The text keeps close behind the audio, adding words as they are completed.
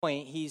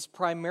point, he's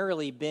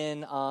primarily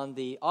been on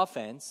the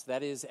offense.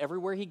 That is,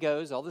 everywhere he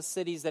goes, all the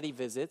cities that he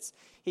visits,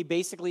 he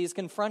basically is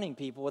confronting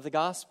people with the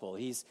gospel.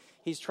 He's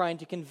trying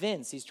to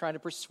convince, he's trying to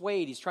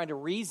persuade, he's trying to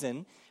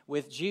reason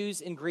with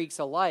Jews and Greeks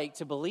alike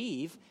to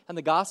believe in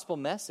the gospel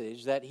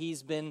message that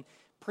he's been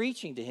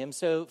preaching to him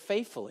so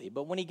faithfully.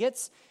 But when he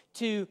gets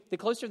to, the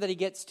closer that he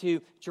gets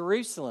to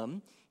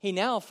Jerusalem, he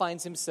now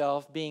finds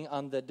himself being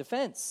on the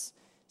defense.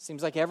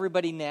 Seems like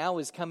everybody now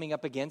is coming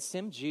up against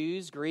him.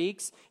 Jews,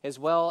 Greeks, as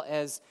well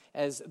as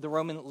the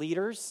Roman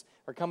leaders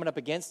are coming up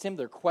against him.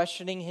 They're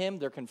questioning him.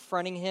 They're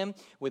confronting him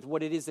with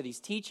what it is that he's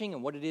teaching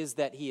and what it is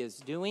that he is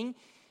doing.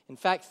 In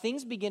fact,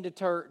 things begin to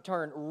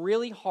turn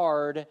really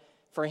hard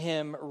for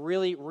him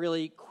really,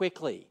 really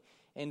quickly.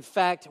 In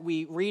fact,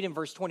 we read in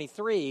verse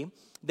 23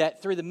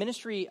 that through the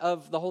ministry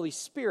of the Holy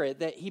Spirit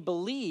that he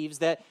believes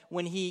that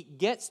when he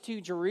gets to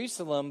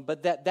Jerusalem,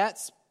 but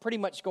that's pretty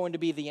much going to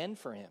be the end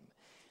for him.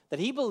 That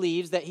he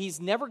believes that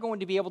he's never going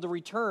to be able to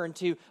return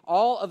to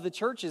all of the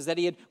churches that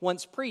he had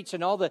once preached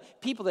and all the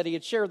people that he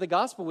had shared the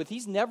gospel with.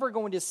 He's never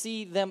going to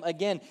see them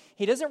again.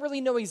 He doesn't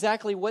really know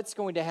exactly what's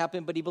going to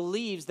happen, but he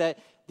believes that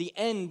the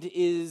end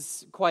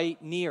is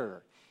quite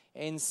near.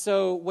 And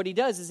so what he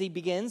does is he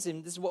begins,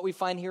 and this is what we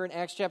find here in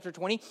Acts chapter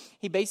 20,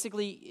 he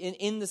basically,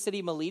 in the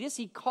city of Miletus,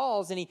 he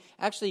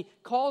actually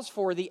calls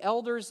for the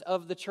elders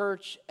of the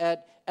church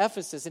at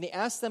Ephesus, and he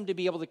asks them to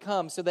be able to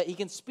come so that he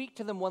can speak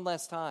to them one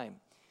last time,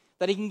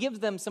 that he can give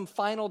them some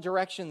final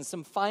directions,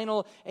 some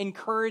final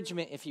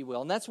encouragement, if you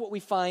will. And that's what we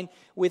find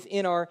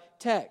within our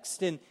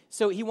text. And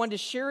so he wanted to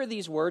share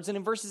these words. And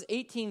in verses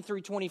 18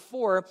 through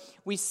 24,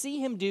 we see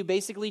him do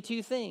basically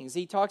two things.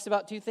 He talks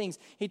about two things.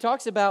 He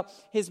talks about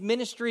his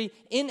ministry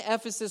in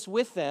Ephesus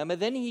with them. And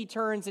then he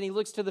turns and he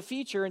looks to the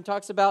future and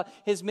talks about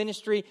his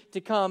ministry to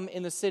come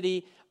in the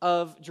city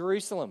of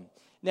Jerusalem.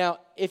 Now,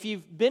 if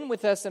you've been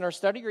with us in our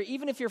study, or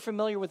even if you're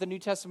familiar with the New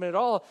Testament at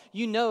all,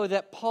 you know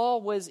that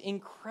Paul was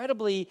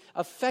incredibly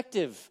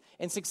effective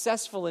and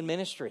successful in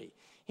ministry.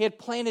 He had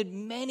planted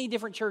many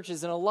different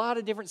churches in a lot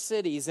of different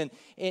cities, and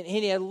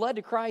he had led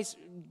to Christ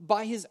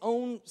by his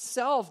own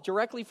self,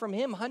 directly from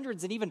him.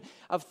 Hundreds and even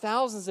of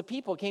thousands of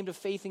people came to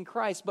faith in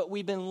Christ. But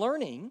we've been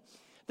learning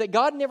that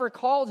God never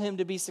called him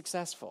to be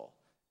successful.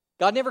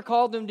 God never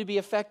called him to be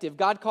effective.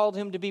 God called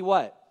him to be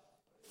what?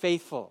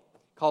 Faithful.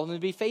 Called him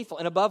to be faithful.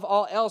 And above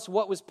all else,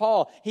 what was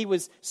Paul? He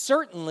was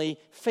certainly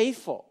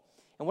faithful.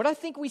 And what I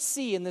think we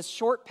see in this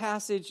short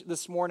passage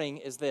this morning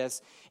is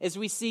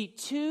we see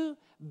two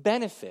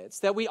benefits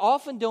that we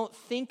often don't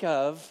think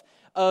of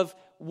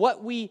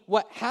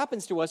what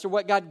happens to us or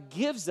what God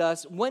gives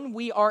us when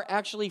we are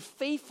actually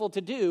faithful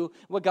to do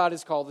what God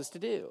has called us to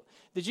do.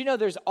 Did you know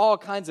there's all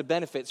kinds of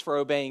benefits for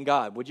obeying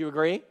God? Would you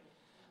agree?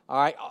 All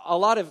right, a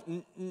lot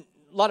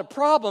of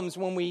problems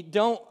when we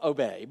don't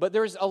obey, but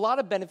there's a lot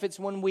of benefits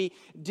when we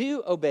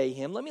do obey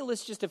him. Let me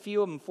list just a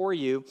few of them for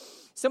you.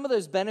 Some of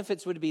those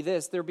benefits would be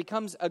this: there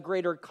becomes a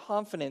greater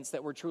confidence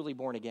that we're truly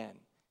born again.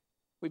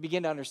 We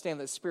begin to understand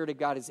that the Spirit of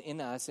God is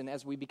in us, and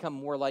as we become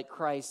more like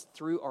Christ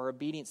through our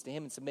obedience to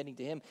him and submitting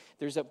to him,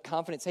 there's a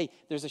confidence,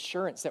 there's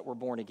assurance that we're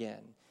born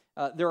again.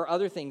 There are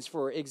other things,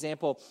 for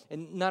example,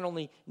 and not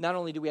only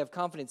do we have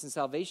confidence in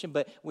salvation,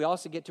 but we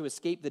also get to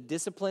escape the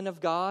discipline of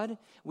God.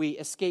 We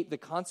escape the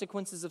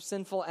consequences of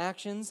sinful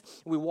actions.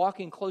 We walk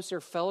in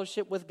closer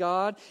fellowship with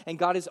God, and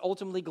God is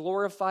ultimately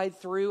glorified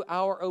through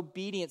our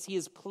obedience. He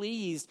is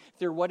pleased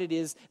through what it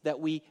is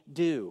that we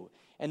do.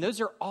 And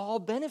those are all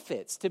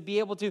benefits to be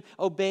able to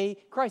obey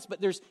Christ. But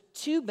there's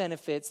two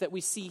benefits that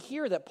we see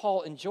here that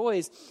Paul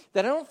enjoys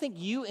that I don't think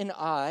you and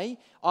I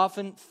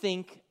often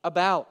think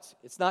about.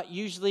 It's not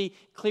usually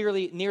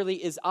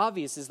nearly as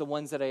obvious as the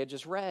ones that I had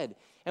just read.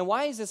 And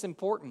why is this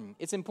important?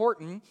 It's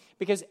important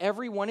because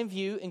every one of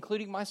you,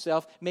 including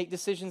myself, make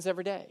decisions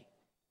every day.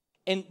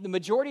 And the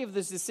majority of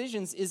those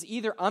decisions is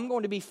either I'm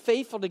going to be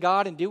faithful to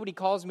God and do what he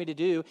calls me to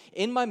do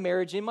in my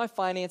marriage, in my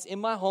finance, in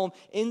my home,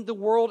 in the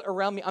world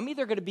around me. I'm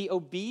either going to be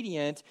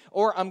obedient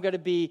or I'm going to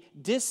be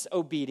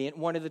disobedient,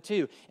 one of the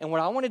two. And what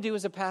I want to do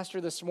as a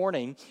pastor this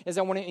morning is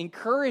I want to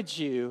encourage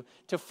you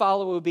to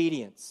follow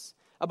obedience.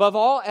 Above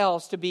all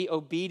else, to be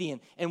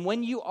obedient. And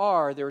when you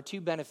are, there are two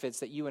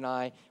benefits that you and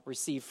I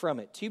receive from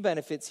it. Two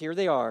benefits, here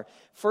they are.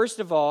 First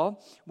of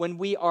all, when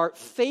we are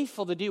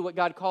faithful to do what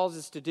God calls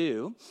us to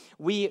do,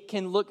 we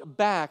can look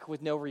back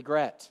with no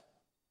regret.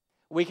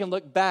 We can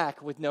look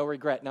back with no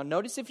regret. Now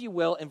notice, if you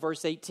will, in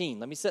verse 18.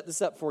 Let me set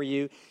this up for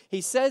you. He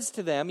says,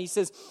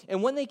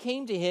 and when they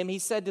came to him, he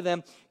said to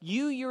them,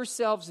 you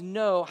yourselves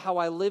know how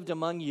I lived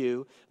among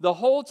you the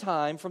whole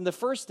time from the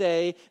first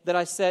day that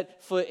I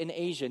set foot in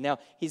Asia. Now,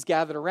 he's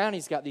gathered around.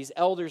 He's got these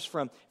elders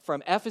from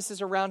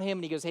Ephesus around him.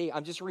 And he goes, hey,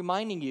 I'm just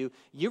reminding you,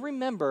 you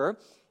remember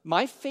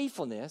my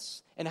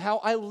faithfulness and how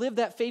I lived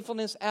that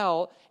faithfulness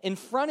out in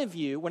front of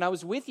you when I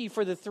was with you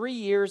for the 3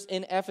 years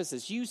in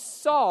Ephesus. You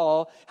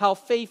saw how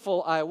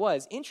faithful I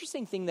was.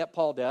 Interesting thing that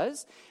Paul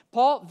does.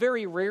 Paul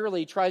very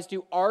rarely tries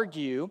to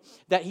argue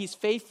that he's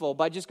faithful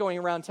by just going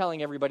around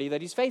telling everybody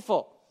that he's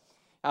faithful.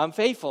 I'm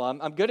faithful.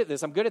 I'm good at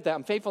this. I'm good at that.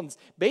 I'm faithful. And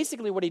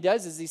basically what he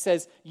does is he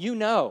says, you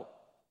know.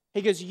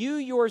 He goes, you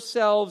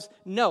yourselves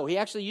know. He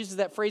actually uses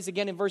that phrase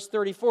again in verse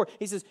 34.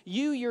 He says,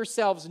 you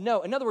yourselves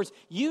know. In other words,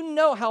 you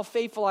know how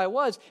faithful I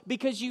was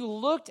because you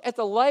looked at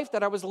the life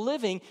that I was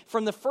living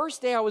from the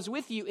first day I was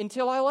with you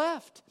until I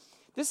left.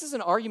 This is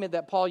an argument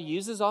that Paul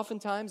uses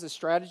oftentimes, a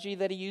strategy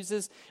that he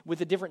uses with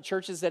the different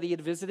churches that he had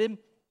visited.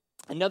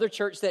 Another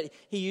church that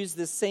he used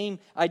the same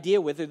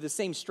idea with, or the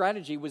same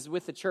strategy, was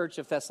with the church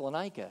of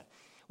Thessalonica.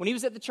 When he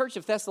was at the church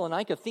of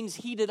Thessalonica, things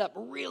heated up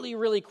really,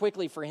 really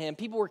quickly for him.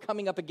 People were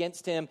coming up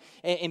against him,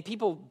 and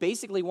people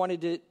basically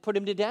wanted to put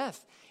him to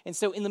death. And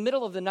so in the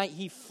middle of the night,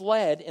 he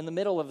fled in the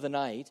middle of the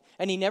night,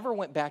 and he never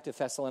went back to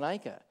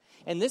Thessalonica.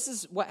 And this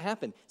is what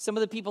happened. Some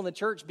of the people in the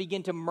church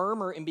begin to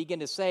murmur and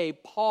begin to say,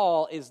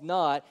 Paul is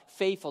not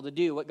faithful to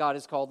do what God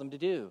has called him to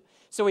do.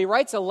 So he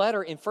writes a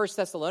letter in 1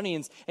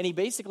 Thessalonians, and he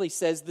basically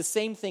says the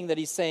same thing that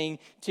he's saying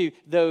to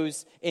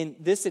those in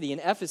this city, in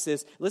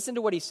Ephesus. Listen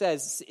to what he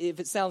says, if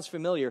it sounds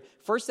familiar.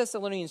 1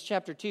 Thessalonians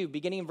chapter 2,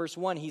 beginning in verse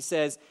 1, he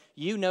says,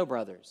 you know,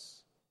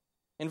 brothers.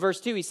 In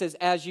verse 2, he says,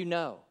 as you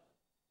know.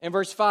 In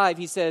verse 5,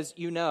 he says,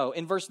 you know.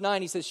 In verse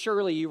 9, he says,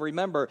 surely you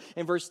remember.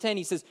 In verse 10,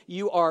 he says,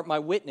 you are my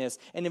witness.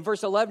 And in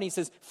verse 11, he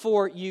says,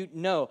 for you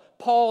know.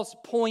 Paul's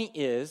point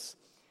is,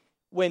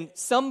 when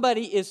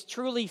somebody is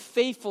truly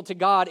faithful to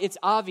God, it's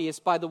obvious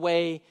by the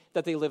way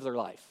that they live their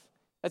life.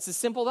 That's a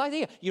simple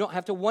idea. You don't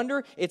have to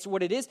wonder. It's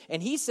what it is.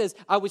 And he says,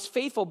 I was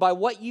faithful by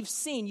what you've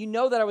seen. You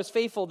know that I was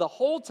faithful the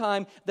whole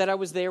time that I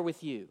was there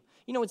with you.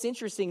 You know, it's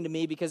interesting to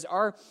me because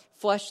our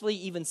fleshly,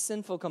 even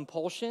sinful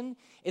compulsion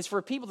is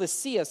for people to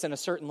see us in a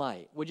certain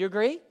light. Would you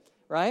agree?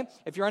 Right?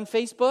 If you're on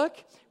Facebook,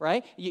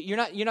 right? You're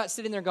not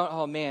sitting there going,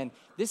 oh man,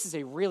 this is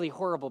a really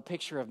horrible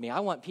picture of me. I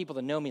want people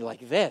to know me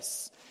like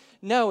this.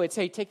 No, it's,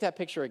 hey, take that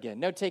picture again.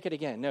 No, take it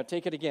again. No,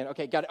 take it again.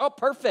 Okay, got it. Oh,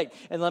 perfect.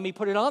 And let me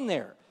put it on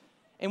there.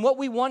 And what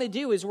we want to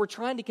do is we're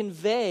trying to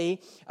convey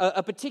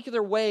a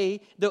particular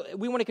way that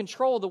we want to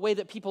control the way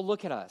that people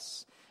look at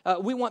us.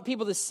 We want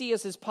people to see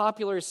us as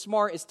popular, as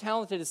smart, as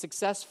talented, as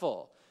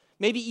successful,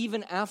 maybe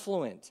even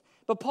affluent.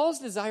 But Paul's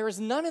desire is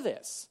none of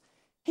this.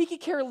 He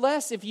could care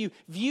less if you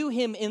view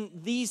him in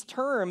these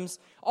terms.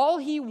 All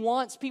he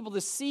wants people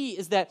to see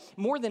is that,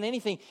 more than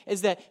anything,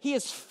 is that he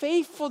is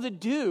faithful to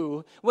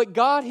do what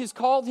God has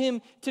called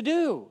him to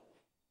do.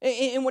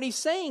 And what he's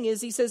saying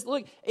is, he says,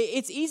 look,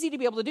 it's easy to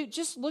be able to do.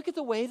 Just look at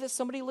the way that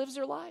somebody lives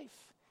their life.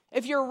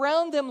 If you're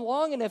around them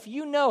long enough,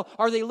 you know,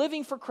 are they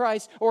living for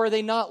Christ or are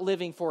they not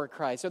living for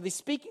Christ? Are they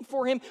speaking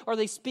for him or are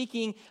they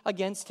speaking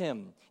against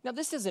him? Now,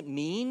 this doesn't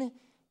mean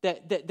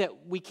that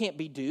we can't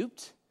be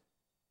duped.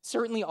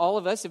 Certainly all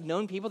of us have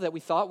known people that we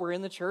thought were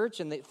in the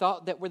church and they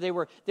thought that they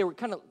were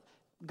kind of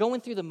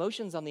going through the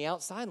motions on the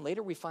outside, and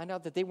later we find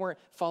out that they weren't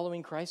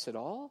following Christ at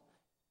all,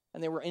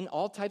 and they were in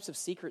all types of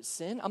secret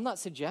sin. I'm not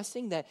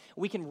suggesting that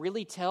we can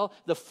really tell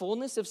the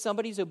fullness of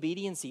somebody's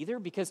obedience either,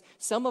 because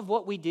some of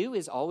what we do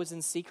is always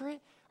in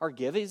secret. Our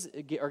giving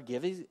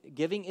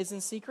is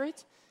in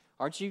secret.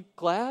 Aren't you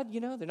glad?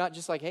 You know, they're not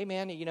just like, hey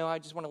man, you know, I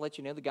just want to let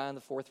you know the guy on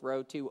the fourth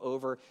row, 2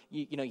 over,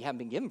 you know, you haven't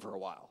been given for a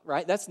while,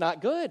 right? That's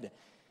not good.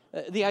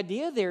 The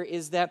idea there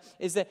is that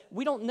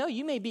we don't know.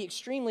 You may be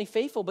extremely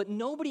faithful, but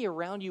nobody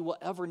around you will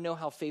ever know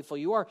how faithful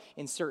you are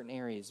in certain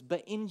areas.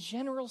 But in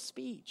general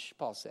speech,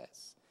 Paul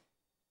says,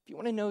 if you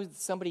want to know that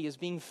somebody is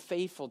being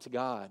faithful to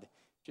God,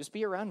 just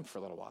be around them for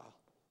a little while.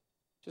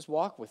 Just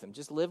walk with them.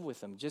 Just live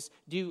with them. Just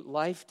do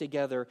life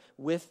together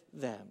with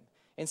them.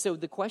 And so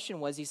the question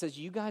was, he says,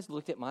 you guys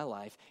looked at my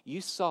life. You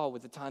saw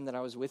with the time that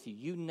I was with you.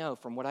 You know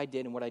from what I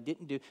did and what I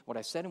didn't do, what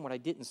I said and what I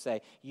didn't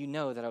say, you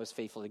know that I was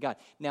faithful to God.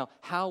 Now,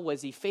 how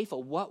was he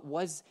faithful? What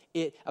was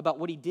it about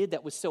what he did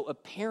that was so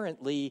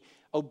apparently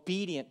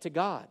obedient to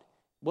God?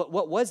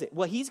 What was it?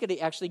 Well, he's going to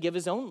actually give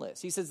his own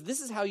list. He says,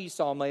 this is how you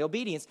saw my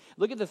obedience.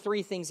 Look at the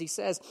 3 things he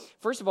says.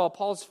 First of all,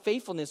 Paul's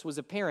faithfulness was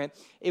apparent.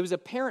 It was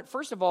apparent,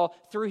 first of all,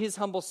 through his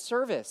humble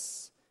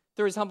service.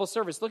 Through his humble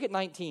service. Look at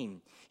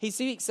 19. He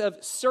speaks of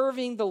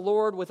serving the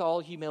Lord with all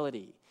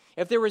humility.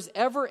 If there was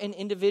ever an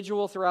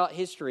individual throughout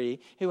history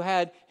who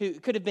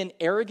could have been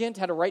arrogant,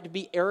 had a right to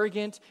be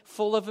arrogant,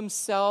 full of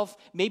himself,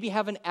 maybe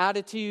have an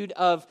attitude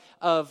of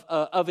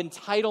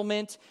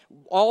entitlement,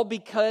 all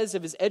because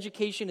of his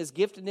education, his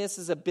giftedness,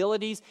 his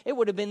abilities, it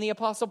would have been the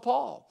Apostle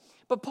Paul.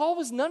 But Paul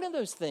was none of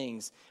those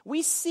things.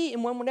 We see,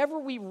 and whenever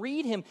we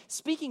read him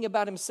speaking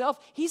about himself,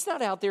 he's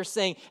not out there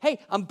saying, hey,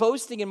 I'm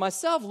boasting in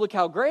myself. Look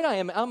how great I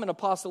am. I'm an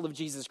apostle of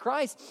Jesus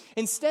Christ.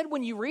 Instead,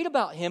 when you read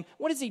about him,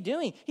 what is he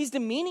doing? He's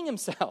demeaning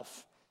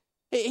himself.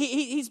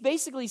 He's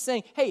basically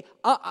saying, hey,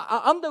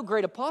 I'm no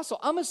great apostle.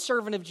 I'm a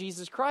servant of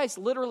Jesus Christ.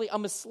 Literally,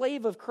 I'm a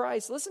slave of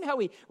Christ. Listen how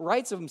he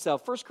writes of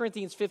himself. 1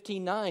 Corinthians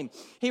 15:9.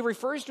 He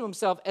refers to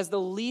himself as the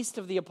least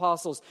of the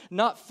apostles,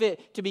 not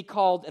fit to be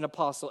called an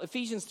apostle.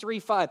 Ephesians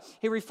 3:5.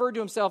 He referred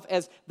to himself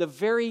as the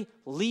very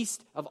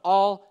least of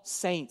all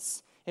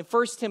saints. In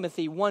 1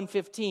 Timothy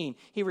 1:15,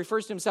 he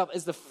refers to himself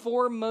as the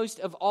foremost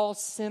of all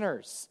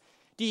sinners.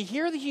 Do you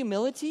hear the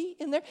humility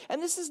in there?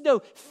 And this is no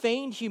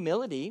feigned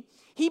humility.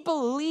 He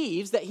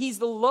believes that he's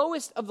the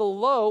lowest of the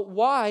low.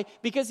 Why?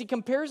 Because he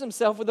compares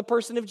himself with the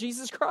person of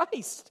Jesus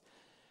Christ.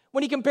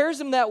 When he compares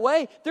them that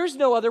way, there's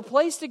no other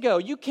place to go.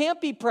 You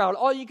can't be proud.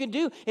 All you can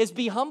do is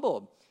be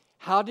humbled.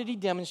 How did he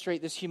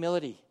demonstrate this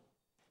humility?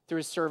 Through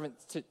his servant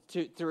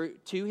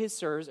to his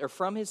service, or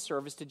from his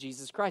service to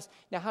Jesus Christ.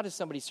 Now, how does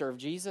somebody serve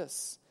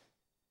Jesus?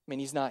 I mean,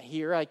 he's not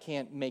here. I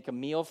can't make a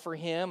meal for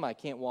him. I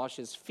can't wash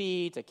his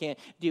feet. I can't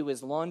do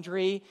his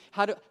laundry.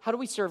 How do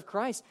we serve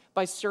Christ?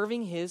 By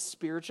serving his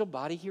spiritual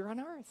body here on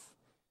earth.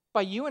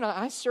 By you and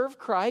I serve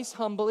Christ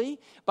humbly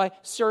by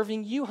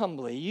serving you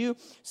humbly. You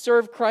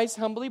serve Christ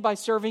humbly by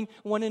serving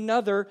one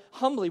another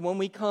humbly when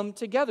we come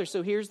together.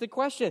 So here's the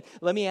question.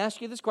 Let me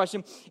ask you this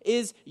question.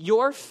 Is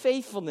your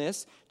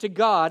faithfulness to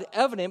God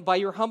evident by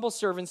your humble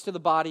servants to the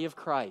body of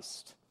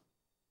Christ?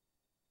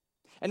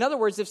 In other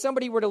words, if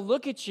somebody were to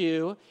look at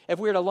you, if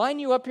we were to line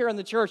you up here in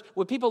the church,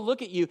 would people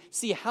look at you,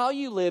 see how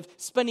you live,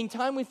 spending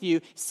time with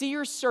you, see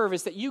your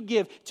service that you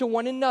give to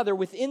one another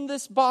within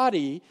this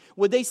body,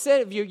 would they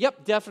say of you,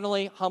 yep,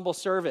 definitely humble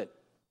servant?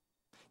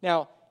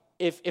 Now,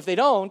 if they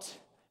don't,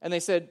 and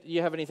they said, do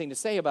you have anything to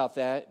say about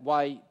that,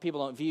 why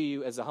people don't view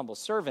you as a humble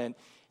servant,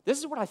 this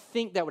is what I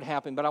think that would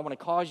happen, but I want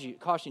to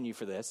caution you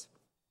for this.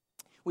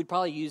 We'd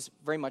probably use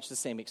very much the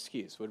same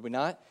excuse, would we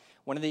not?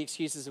 One of the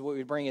excuses of what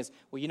we'd bring is,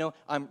 well, you know,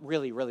 I'm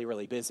really, really,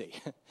 really busy.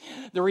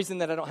 The reason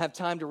that I don't have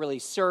time to really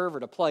serve or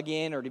to plug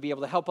in or to be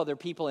able to help other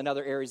people in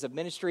other areas of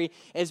ministry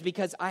is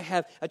because I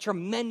have a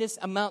tremendous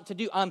amount to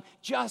do. I'm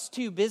just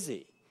too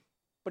busy.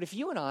 But if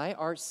you and I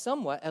are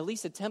somewhat, at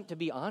least attempt to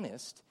be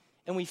honest,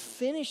 and we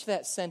finish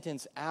that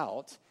sentence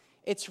out,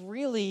 it's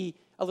really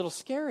a little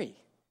scary.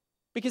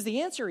 Because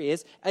the answer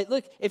is,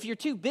 look, if you're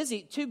too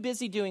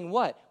busy doing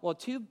what? Well,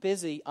 too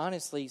busy,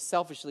 honestly,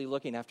 selfishly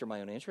looking after my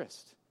own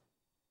interest.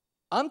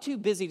 I'm too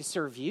busy to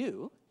serve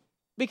you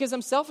because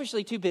I'm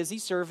selfishly too busy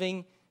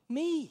serving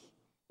me.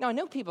 Now, I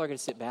know people are going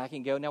to sit back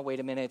and go, now, wait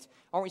a minute.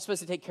 Aren't we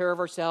supposed to take care of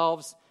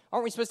ourselves?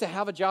 Aren't we supposed to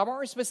have a job? Aren't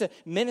we supposed to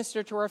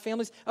minister to our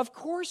families? Of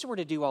course we're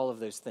to do all of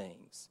those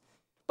things,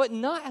 but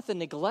not at the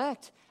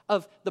neglect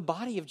of the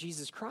body of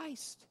Jesus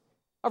Christ,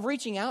 of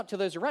reaching out to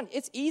those around.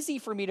 It's easy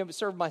for me to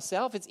serve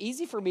myself. It's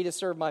easy for me to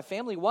serve my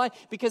family. Why?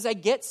 Because I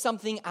get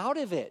something out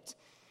of it.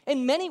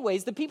 In many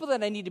ways, the people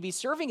that I need to be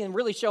serving and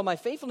really show my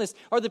faithfulness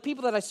are the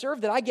people that I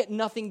serve that I get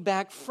nothing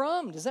back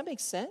from. Does that make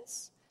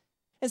sense?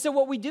 And so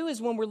what we do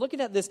is when we're looking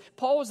at this,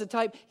 Paul was the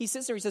type, he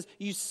sits there, he says,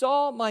 you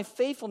saw my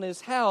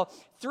faithfulness, how?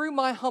 Through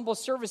my humble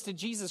service to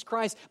Jesus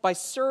Christ by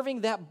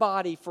serving that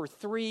body for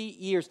 3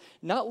 years,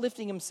 not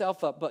lifting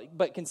himself up,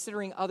 but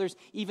considering others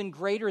even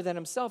greater than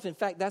himself. In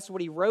fact, that's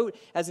what he wrote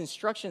as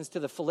instructions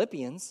to the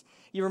Philippians.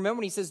 You remember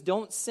when he says,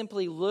 don't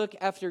simply look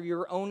after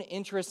your own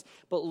interests,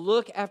 but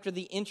look after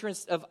the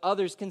interests of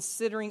others,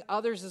 considering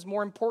others as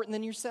more important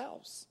than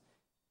yourselves.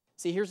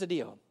 See, here's the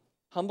deal.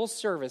 Humble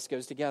service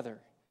goes together.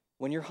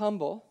 When you're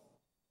humble,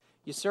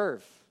 you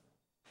serve.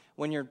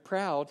 When you're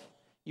proud,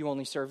 you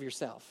only serve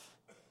yourself.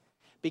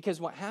 Because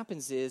what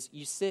happens is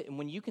you sit, and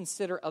when you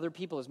consider other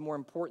people as more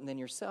important than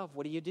yourself,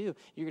 what do? You're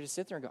going to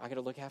sit there and go, I got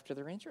to look after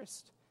their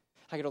interest.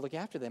 I got to look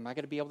after them. I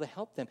got to be able to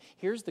help them.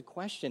 Here's the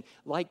question.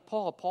 Like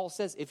Paul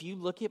says, if you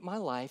look at my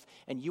life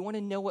and you want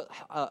to know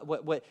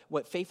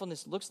what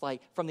faithfulness looks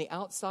like from the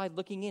outside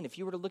looking in, if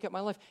you were to look at my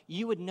life,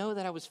 you would know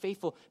that I was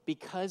faithful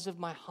because of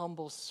my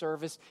humble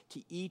service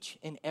to each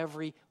and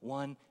every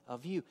one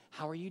of you.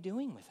 How are you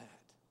doing with that?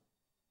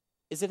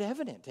 Is it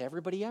evident to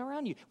everybody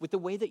around you with the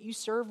way that you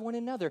serve one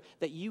another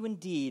that you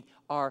indeed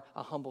are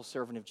a humble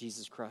servant of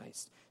Jesus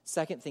Christ?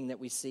 Second thing that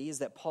we see is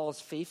that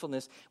Paul's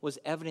faithfulness was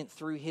evident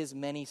through his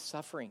many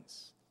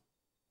sufferings.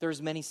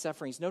 There's many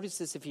sufferings. Notice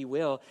this, if you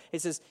will.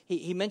 It says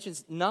he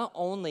mentions not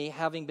only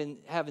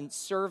having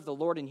served the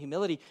Lord in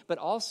humility, but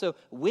also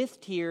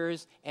with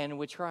tears and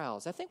with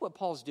trials. I think what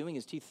Paul's doing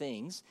is two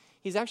things.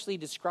 He's actually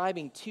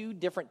describing two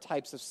different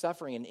types of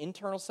suffering: an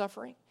internal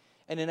suffering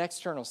and an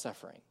external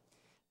suffering.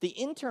 The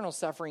internal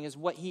suffering is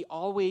what he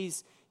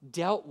always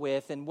dealt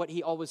with and what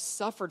he always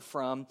suffered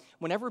from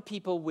whenever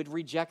people would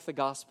reject the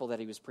gospel that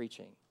he was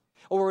preaching.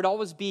 Or it would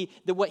always be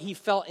what he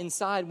felt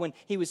inside when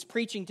he was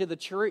preaching to the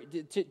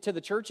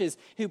churches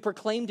who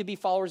proclaimed to be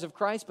followers of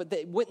Christ, but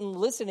they wouldn't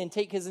listen and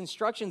take his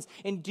instructions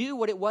and do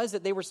what it was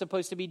that they were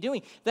supposed to be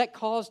doing. That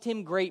caused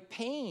him great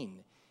pain.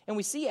 And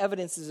we see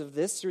evidences of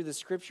this through the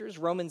scriptures.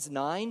 Romans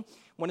 9,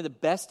 one of the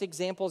best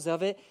examples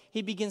of it,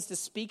 he begins to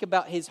speak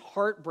about his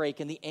heartbreak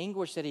and the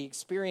anguish that he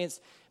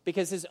experienced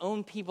because his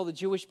own people, the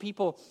Jewish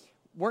people,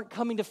 weren't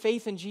coming to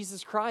faith in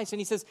Jesus Christ.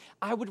 And he says,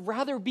 I would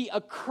rather be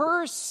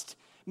accursed,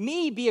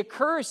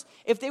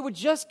 if they would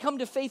just come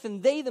to faith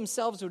and they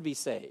themselves would be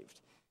saved.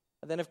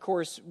 And then, of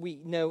course, we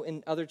know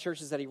in other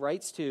churches that he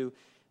writes to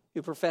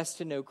who profess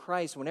to know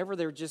Christ, whenever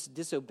they're just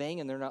disobeying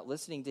and they're not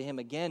listening to him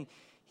again,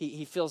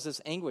 he feels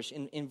this anguish.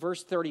 In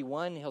verse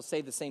 31, he'll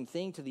say the same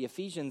thing to the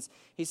Ephesians.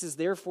 He says,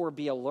 therefore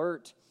be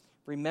alert,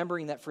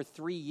 remembering that for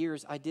 3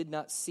 years I did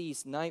not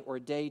cease night or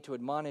day to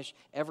admonish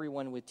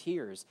everyone with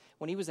tears.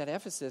 When he was at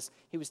Ephesus,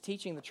 he was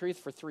teaching the truth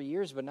for 3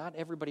 years, but not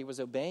everybody was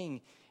obeying.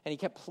 And he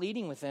kept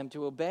pleading with them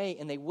to obey,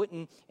 and they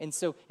wouldn't. And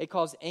so it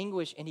caused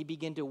anguish, and he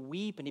began to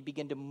weep, and he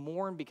began to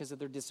mourn because of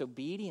their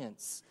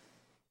disobedience.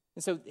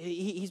 And so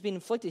he's been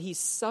inflicted. He's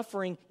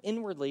suffering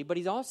inwardly, but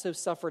he's also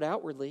suffered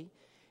outwardly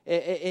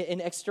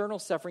in external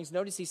sufferings.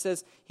 Notice he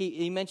says,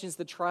 he mentions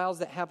the trials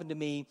that happened to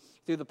me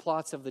through the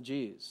plots of the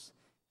Jews.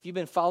 If you've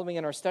been following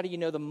in our study, you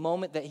know the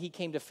moment that he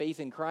came to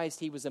faith in Christ,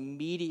 he was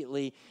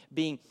immediately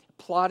being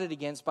plotted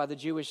against by the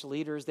Jewish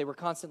leaders. They were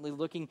constantly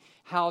looking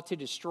how to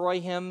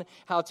destroy him,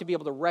 how to be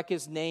able to wreck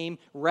his name,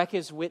 wreck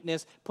his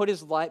witness, put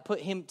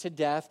him to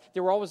death.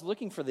 They were always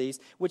looking for these,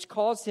 which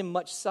caused him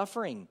much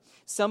suffering.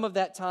 Some of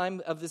that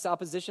time of this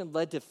opposition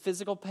led to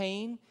physical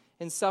pain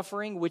and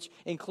suffering, which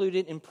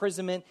included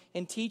imprisonment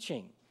and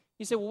teaching.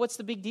 You say, well, what's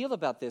the big deal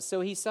about this?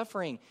 So he's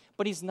suffering,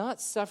 but he's not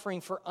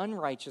suffering for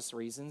unrighteous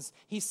reasons.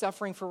 He's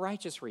suffering for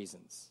righteous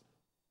reasons.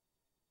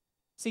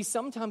 See,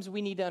 sometimes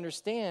we need to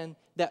understand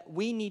that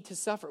we need to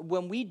suffer.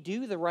 When we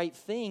do the right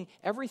thing,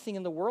 everything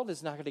in the world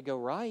is not going to go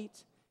right.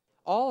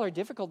 All our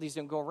difficulties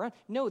don't go around.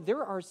 No,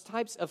 there are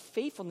types of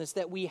faithfulness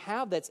that we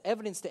have that's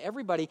evidence to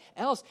everybody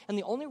else. And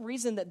the only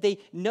reason that they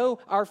know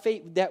our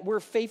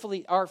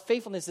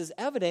faithfulness is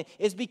evident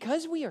is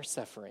because we are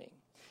suffering.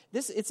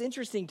 It's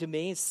interesting to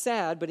me, it's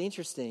sad but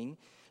interesting,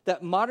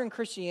 that modern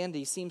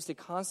Christianity seems to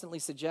constantly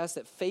suggest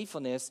that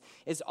faithfulness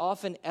is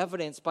often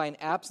evidenced by an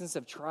absence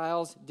of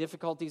trials,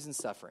 difficulties, and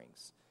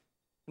sufferings.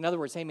 In other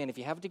words, hey man, if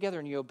you have it together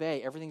and you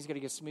obey, everything's going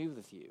to go smooth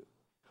with you.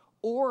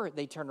 Or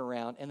they turn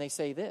around and they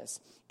say this: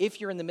 if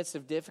you're in the midst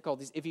of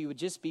difficulties, if you would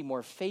just be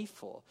more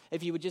faithful,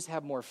 if you would just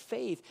have more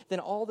faith, then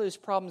all those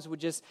problems would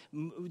just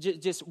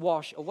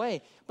wash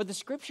away. But the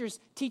scriptures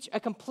teach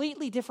a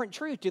completely different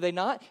truth, do they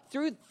not?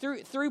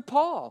 Through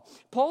Paul.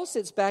 Paul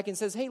sits back and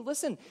says, hey,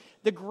 listen,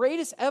 the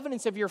greatest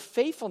evidence of your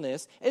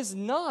faithfulness is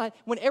not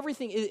when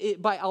everything is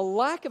by a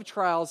lack of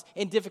trials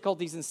and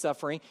difficulties and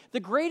suffering. The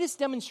greatest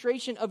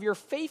demonstration of your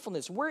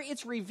faithfulness, where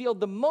it's revealed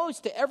the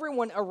most to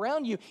everyone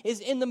around you, is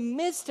in the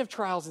midst of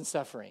trials and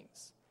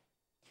sufferings.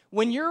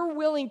 When you're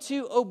willing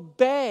to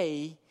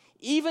obey,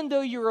 even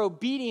though your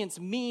obedience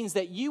means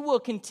that you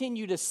will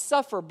continue to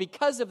suffer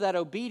because of that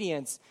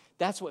obedience,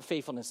 that's what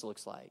faithfulness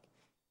looks like.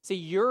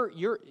 See,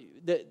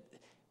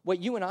 what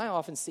you and I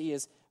often see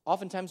is,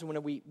 oftentimes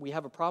when we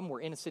have a problem,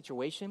 we're in a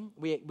situation,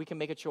 we can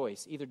make a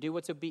choice. Either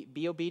do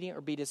be obedient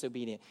or be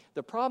disobedient.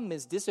 The problem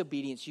is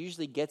disobedience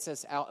usually gets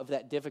us out of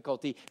that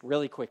difficulty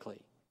really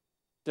quickly.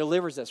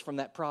 Delivers us from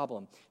that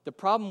problem. The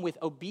problem with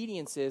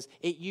obedience is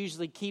it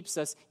usually keeps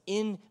us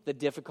in the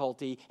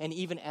difficulty and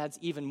even adds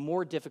even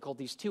more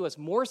difficulties to us,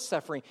 more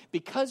suffering,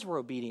 because we're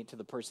obedient to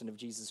the person of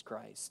Jesus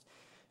Christ.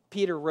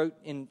 Peter wrote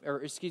in 1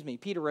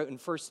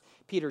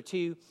 Peter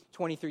 2,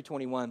 20 through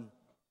 21.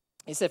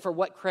 He said, for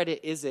what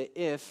credit is it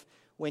if,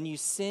 when you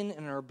sin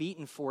and are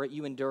beaten for it,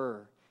 you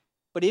endure?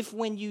 But if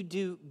when you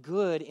do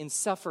good and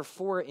suffer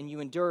for it and you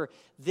endure,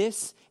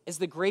 this is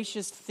the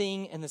gracious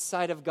thing in the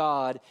sight of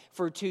God.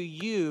 For to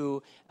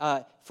you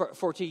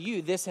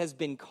this has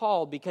been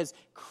called, because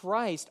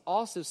Christ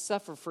also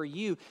suffered for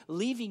you,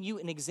 leaving you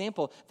an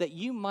example that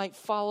you might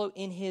follow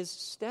in his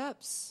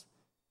steps.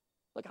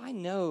 Look, I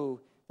know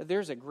that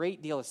there's a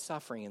great deal of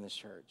suffering in this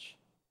church.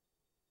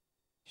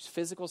 There's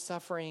physical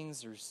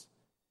sufferings, there's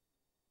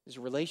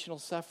relational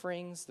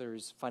sufferings,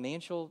 there's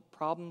financial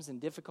problems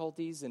and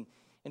difficulties. And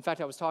in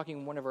fact, I was talking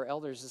with one of our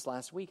elders this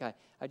last week. I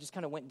just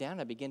kind of went down.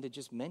 I began to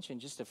just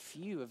mention just a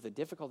few of the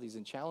difficulties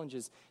and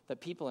challenges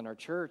that people in our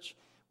church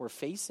were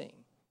facing.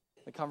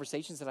 The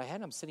conversations that I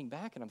had, I'm sitting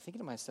back and I'm thinking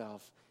to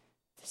myself,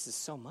 this is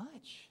so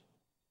much.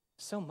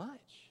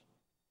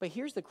 But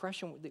here's the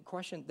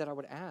question that I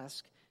would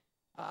ask.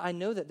 I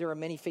know that there are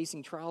many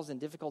facing trials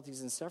and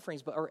difficulties and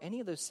sufferings, but are any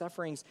of those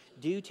sufferings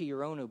due to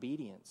your own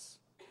obedience?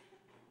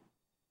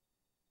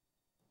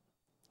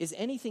 Is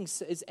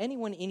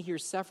anyone in here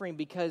suffering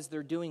because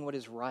they're doing what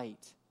is right?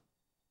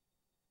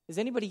 Is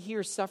anybody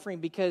here suffering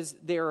because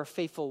they are a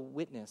faithful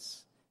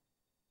witness?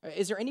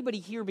 Is there anybody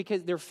here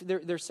because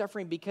they're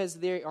suffering because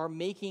they are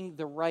making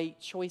the right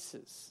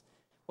choices?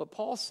 What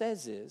Paul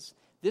says is,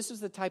 this is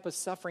the type of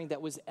suffering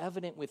that was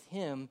evident with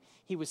him.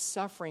 He was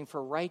suffering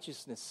for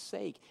righteousness'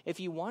 sake. If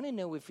you want to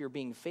know if you're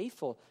being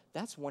faithful,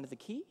 that's one of the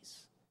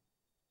keys.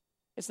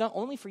 It's not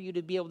only for you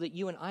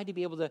and I to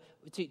be able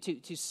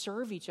to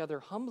serve each other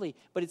humbly,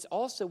 but it's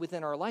also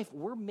within our life.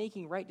 We're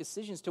making right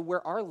decisions to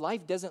where our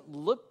life doesn't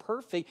look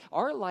perfect.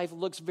 Our life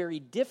looks very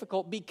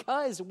difficult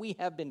because we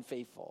have been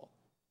faithful.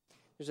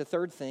 There's a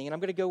third thing, and I'm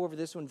going to go over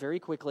this one very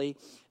quickly.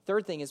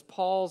 Third thing is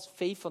Paul's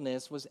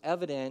faithfulness was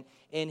evident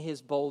in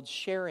his bold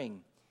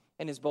sharing.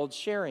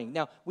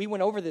 Now, we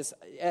went over this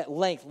at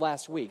length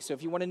last week, so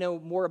if you want to know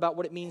more about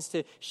what it means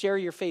to share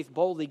your faith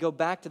boldly, go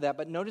back to that.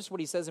 But notice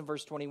what he says in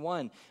verse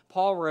 21.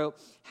 Paul wrote,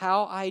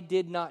 how I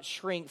did not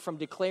shrink from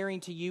declaring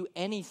to you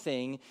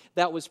anything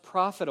that was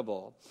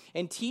profitable,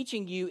 and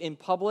teaching you in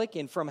public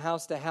and from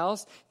house to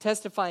house,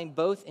 testifying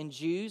both in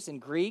Jews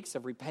and Greeks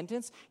of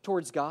repentance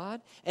towards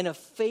God and of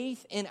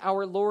faith in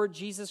our Lord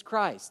Jesus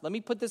Christ. Let me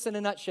put this in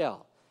a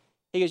nutshell.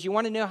 He goes, you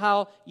want to know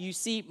how you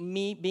see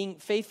me being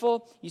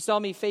faithful? You saw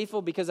me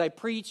faithful because I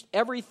preached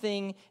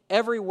everything,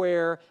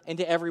 everywhere, and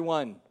to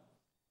everyone.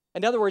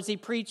 In other words, he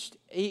preached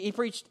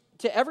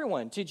to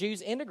everyone, to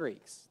Jews and to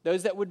Greeks,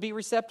 those that would be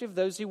receptive,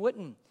 those who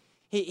wouldn't.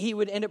 He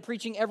would end up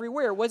preaching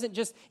everywhere. It wasn't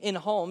just in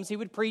homes. He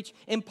would preach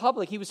in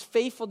public. He was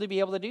faithful to be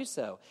able to do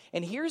so.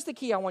 And here's the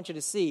key I want you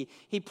to see.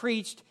 He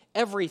preached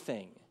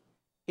everything.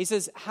 He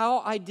says, how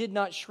I did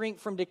not shrink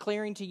from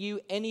declaring to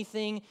you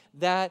anything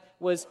that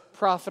was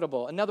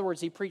profitable. In other words,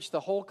 he preached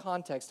the whole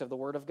context of the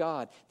Word of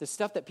God, the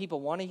stuff that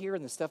people want to hear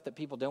and the stuff that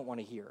people don't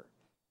want to hear.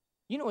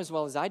 You know as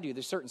well as I do,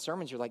 there's certain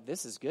sermons you're like,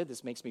 this is good,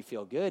 this makes me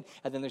feel good.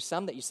 And then there's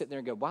some that you sit there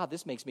and go, wow,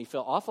 this makes me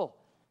feel awful.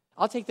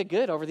 I'll take the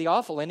good over the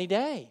awful any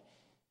day.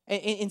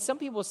 And some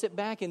people sit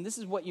back, and this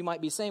is what you might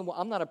be saying, well,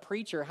 I'm not a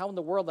preacher. How in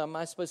the world am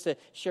I supposed to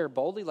share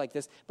boldly like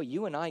this? But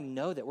you and I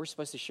know that we're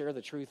supposed to share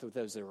the truth with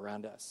those that are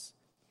around us.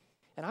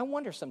 And I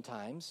wonder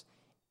sometimes,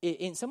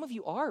 and some of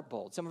you are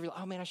bold. Some of you are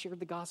like, oh, man, I shared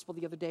the gospel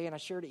the other day, and I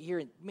shared it here,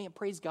 and man,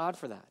 praise God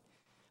for that.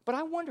 But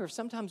I wonder if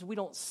sometimes we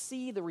don't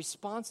see the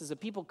responses of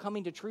people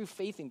coming to true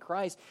faith in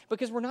Christ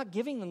because we're not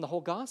giving them the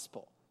whole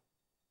gospel.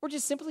 We're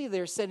just simply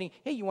there saying,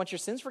 hey, you want your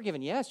sins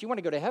forgiven? Yes. You want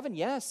to go to heaven?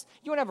 Yes.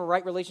 You want to have a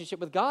right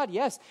relationship with God?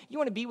 Yes. You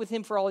want to be with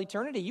Him for all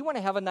eternity? You want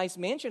to have a nice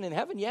mansion in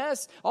heaven?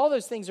 Yes. All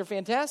those things are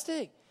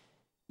fantastic.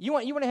 You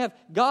want to have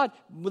God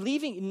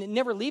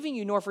never leaving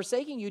you nor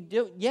forsaking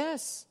you?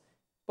 Yes.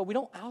 But we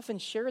don't often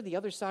share the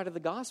other side of the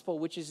gospel,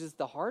 which is just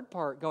the hard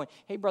part, going,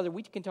 hey, brother,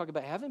 we can talk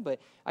about heaven, but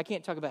I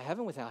can't talk about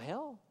heaven without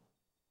hell.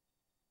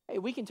 Hey,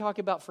 we can talk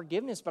about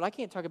forgiveness, but I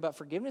can't talk about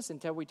forgiveness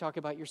until we talk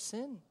about your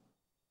sin.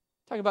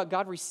 Talk about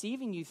God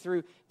receiving you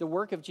through the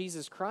work of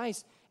Jesus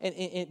Christ,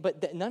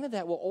 but none of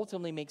that will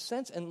ultimately make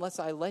sense unless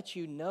I let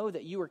you know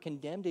that you are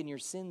condemned in your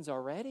sins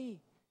already.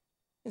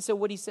 And so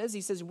what he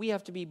says we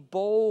have to be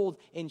bold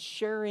in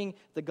sharing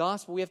the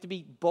gospel. We have to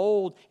be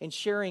bold in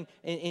sharing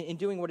and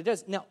doing what it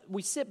does. Now,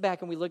 we sit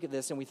back and we look at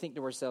this and we think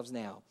to ourselves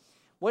now,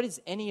 what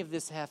does any of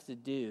this have to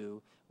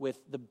do with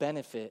the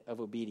benefit of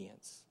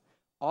obedience?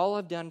 All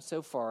I've done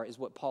so far is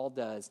what Paul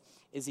does,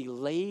 is he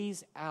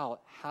lays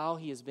out how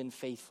he has been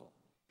faithful.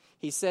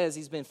 He says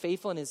he's been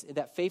faithful, and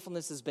that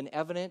faithfulness has been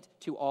evident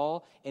to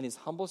all in his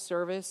humble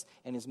service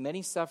and his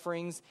many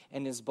sufferings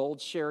and his bold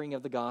sharing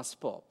of the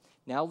gospel.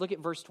 Now look at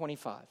verse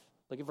 25.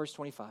 Look at verse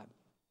 25.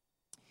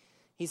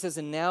 He says,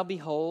 and now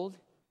behold,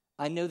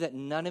 I know that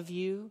none of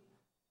you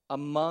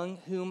among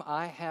whom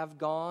I have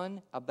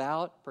gone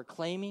about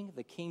proclaiming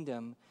the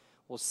kingdom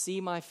will see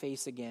my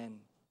face again.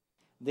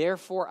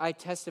 Therefore I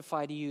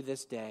testify to you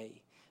this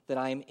day that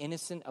I am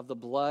innocent of the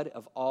blood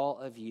of all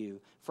of you,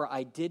 for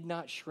I did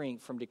not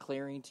shrink from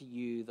declaring to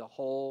you the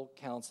whole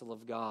counsel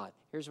of God.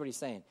 Here's what he's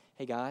saying.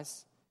 Hey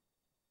guys,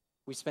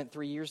 we spent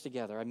 3 years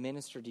together. I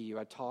ministered to you.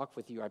 I talked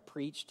with you. I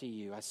preached to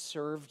you. I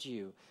served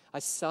you. I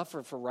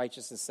suffered for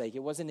righteousness' sake. It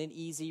wasn't an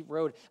easy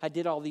road. I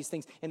did all these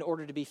things in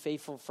order to be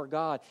faithful for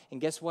God. And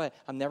guess what?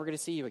 I'm never going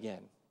to see you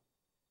again.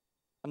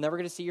 I'm never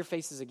going to see your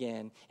faces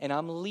again. And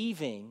I'm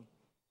leaving.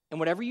 And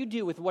whatever you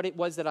do with what it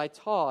was that I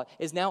taught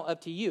is now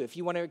up to you. If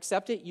you want to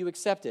accept it, you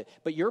accept it.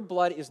 But your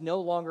blood is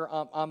no longer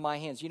on my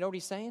hands. You know what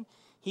he's saying?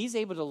 He's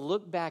able to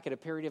look back at a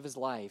period of his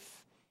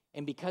life,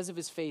 and because of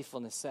his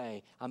faithfulness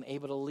say, I'm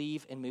able to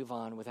leave and move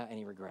on without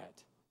any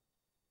regret.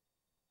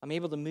 I'm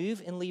able to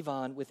move and leave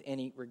on with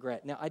any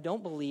regret. Now, I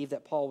don't believe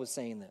that Paul was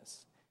saying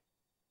this.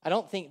 I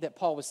don't think that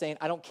Paul was saying,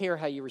 I don't care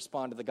how you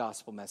respond to the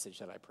gospel message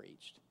that I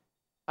preached.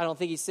 I don't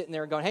think he's sitting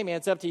there going, hey, man,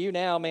 it's up to you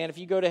now, man. If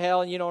you go to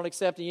hell and you don't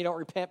accept and you don't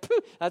repent,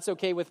 that's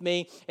okay with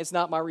me. It's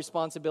not my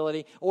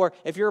responsibility. Or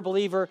if you're a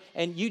believer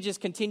and you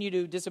just continue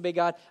to disobey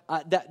God,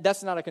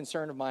 that's not a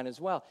concern of mine as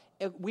well.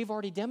 We've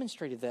already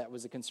demonstrated that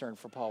was a concern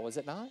for Paul, was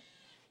it not?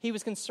 He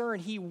was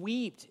concerned. He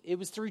wept. It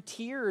was through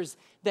tears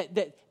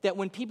that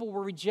when people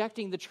were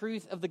rejecting the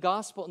truth of the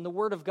gospel and the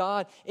word of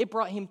God, it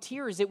brought him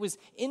tears. It was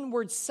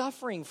inward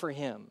suffering for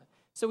him.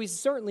 So he's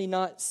certainly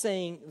not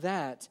saying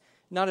that,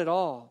 not at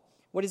all.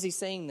 What is he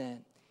saying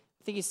then?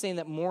 I think he's saying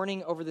that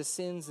mourning over the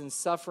sins and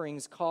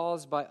sufferings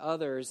caused by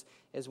others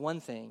is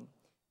one thing,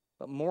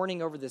 but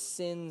mourning over the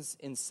sins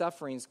and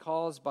sufferings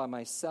caused by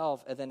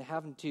myself and then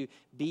having to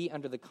be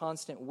under the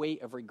constant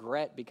weight of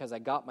regret because I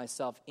got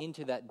myself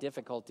into that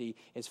difficulty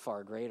is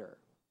far greater.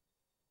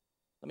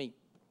 Let me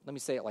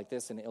say it like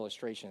this in an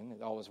illustration.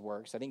 It always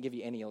works. I didn't give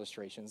you any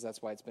illustrations.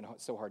 That's why it's been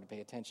so hard to pay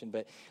attention,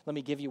 but let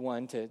me give you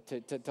one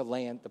to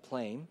land the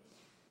plane.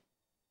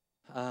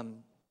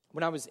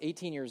 When I was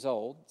 18 years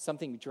old,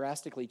 something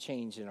drastically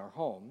changed in our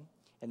home,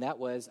 and that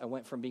was I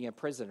went from being a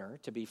prisoner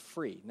to be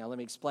free. Now, let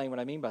me explain what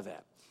I mean by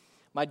that.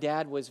 My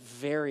dad was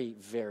very,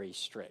 very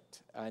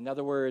strict. In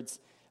other words,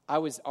 I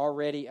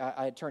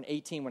had turned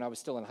 18 when I was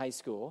still in high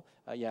school.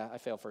 I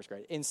failed first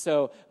grade. And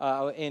so,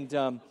 and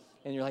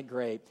you're like,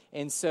 great.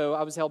 And so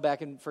I was held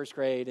back in first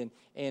grade,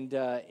 and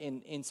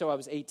so I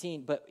was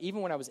 18. But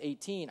even when I was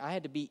 18, I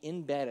had to be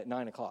in bed at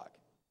 9 o'clock.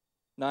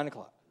 9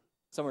 o'clock.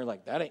 Some were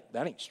like, that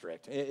ain't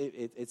strict.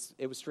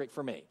 It was strict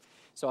for me.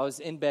 So I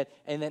was in bed,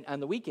 and then on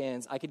the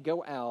weekends, I could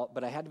go out,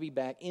 but I had to be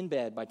back in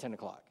bed by 10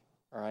 o'clock,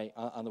 all right,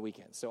 on the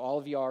weekends. So all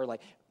of you are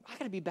like, I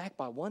got to be back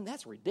by 1?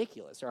 That's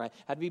ridiculous, all right?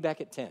 I had to be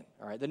back at 10,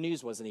 all right? The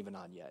news wasn't even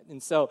on yet.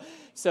 And so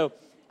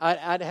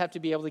I'd have to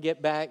be able to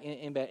get back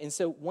in bed. And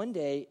so one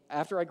day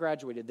after I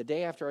graduated, the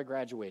day after I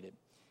graduated,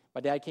 my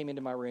dad came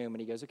into my room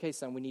and he goes, okay,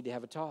 son, we need to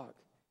have a talk.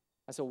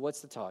 I said, well,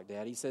 what's the talk,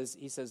 Dad? He says,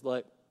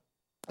 look,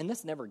 and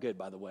that's never good,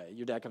 by the way.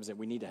 Your dad comes in,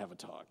 we need to have a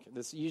talk.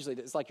 This usually,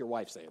 it's like your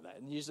wife saying that.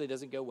 It usually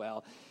doesn't go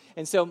well.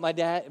 And so my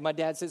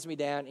dad sits me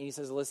down and he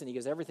says, listen, he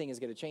goes, everything is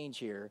going to change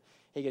here.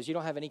 He goes, you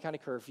don't have any kind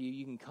of curfew.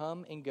 You can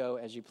come and go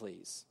as you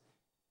please.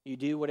 You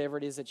do whatever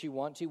it is that you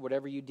want to,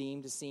 whatever you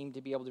deem to seem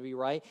to be able to be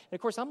right. And, of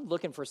course, I'm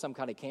looking for some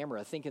kind of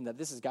camera, thinking that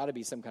this has got to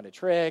be some kind of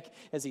trick.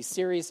 Is he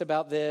serious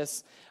about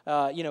this?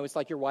 It's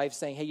like your wife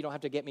saying, hey, you don't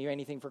have to get me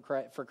anything for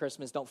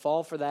Christmas. Don't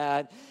fall for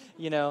that,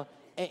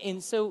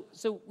 And so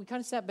we kind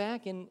of sat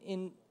back,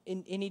 and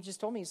he just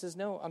told me, he says,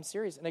 no, I'm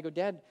serious. And I go,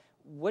 Dad,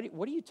 what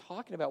are you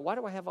talking about? Why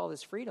do I have all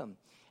this freedom? And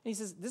he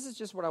says, this is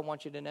just what I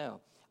want you to know.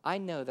 I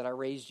know that I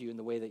raised you in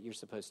the way that you're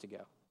supposed to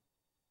go.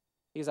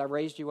 Because I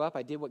raised you up.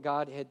 I did what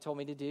God had told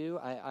me to do.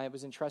 I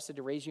was entrusted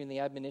to raise you in the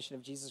admonition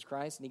of Jesus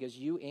Christ. And he goes,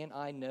 you and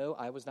I know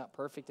I was not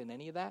perfect in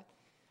any of that.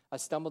 I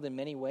stumbled in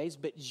many ways.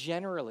 But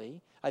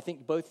generally, I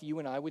think both you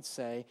and I would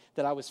say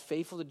that I was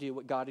faithful to do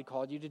what God had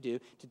called you to do,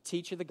 to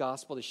teach you the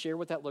gospel, to share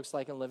what that looks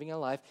like in living a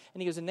life.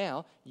 And he goes, and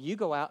now you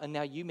go out and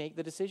now you make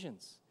the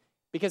decisions.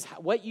 Because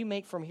what you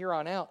make from here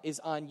on out is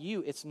on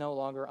you. It's no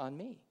longer on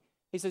me.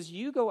 He says,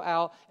 you go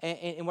out,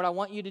 and what I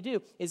want you to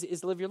do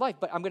is live your life.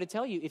 But I'm going to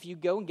tell you, if you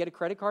go and get a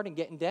credit card and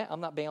get in debt,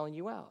 I'm not bailing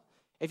you out.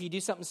 If you do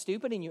something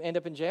stupid and you end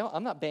up in jail,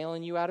 I'm not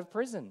bailing you out of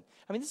prison.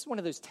 I mean, this is one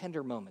of those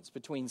tender moments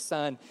between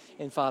son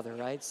and father,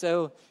 right?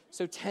 So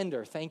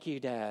tender. Thank you,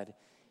 Dad.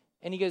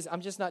 And he goes, I'm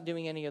just not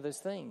doing any of those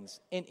things.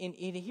 And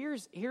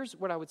here's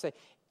what I would say.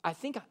 I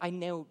think I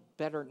know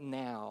better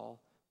now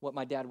what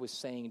my dad was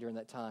saying during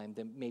that time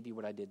than maybe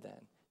what I did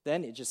then.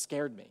 Then it just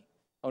scared me.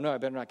 Oh, no, I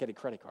better not get a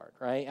credit card,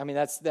 right? I mean,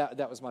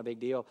 that was my big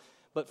deal.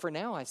 But for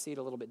now, I see it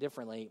a little bit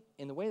differently.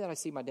 And the way that I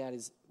see my dad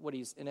is, what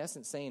he's in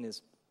essence saying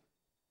is,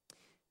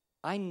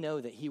 I know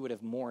that he would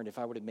have mourned if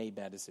I would have made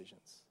bad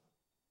decisions.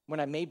 When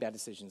I made bad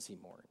decisions, he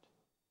mourned.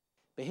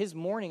 But his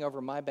mourning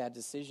over my bad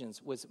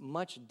decisions was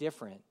much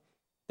different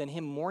than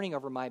him mourning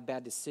over my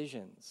bad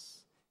decisions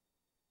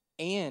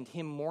and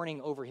him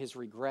mourning over his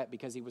regret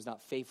because he was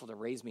not faithful to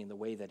raise me in the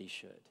way that he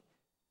should.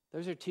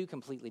 Those are two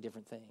completely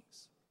different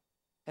things.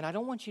 And I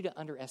don't want you to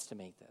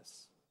underestimate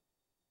this.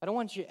 I don't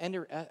want you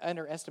to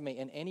underestimate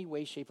in any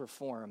way, shape, or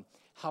form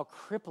how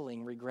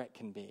crippling regret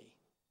can be.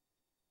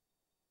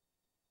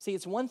 See,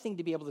 it's one thing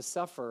to be able to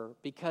suffer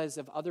because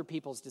of other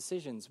people's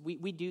decisions.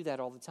 We do that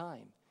all the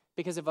time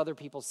because of other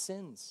people's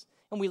sins.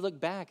 And we look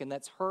back, and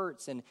that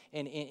hurts, and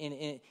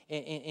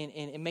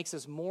it makes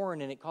us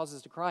mourn, and it causes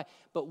us to cry.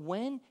 But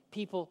when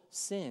people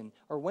sin,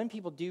 or when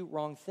people do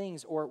wrong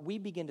things, or we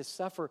begin to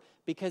suffer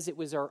because it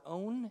was our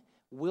own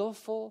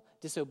willful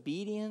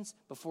disobedience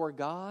before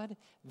God,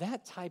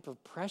 that type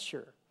of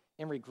pressure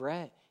and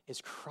regret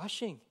is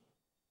crushing.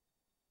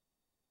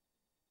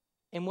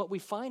 And what we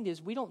find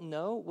is we don't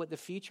know what the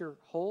future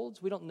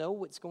holds. We don't know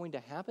what's going to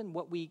happen,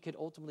 what we could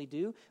ultimately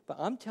do. But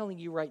I'm telling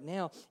you right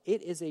now,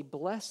 it is a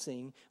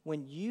blessing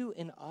when you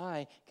and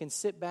I can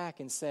sit back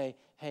and say,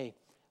 hey,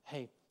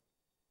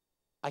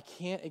 I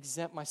can't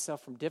exempt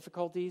myself from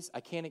difficulties.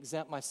 I can't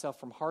exempt myself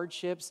from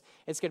hardships.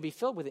 It's going to be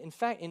filled with it. In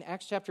fact, in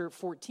Acts chapter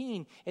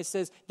 14, it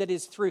says that it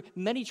is through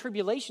many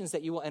tribulations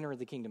that you will enter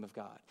the kingdom of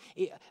God.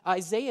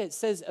 Isaiah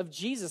says of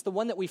Jesus, the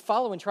one that we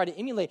follow and try to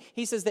emulate,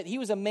 he says that he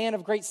was a man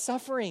of great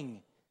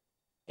suffering.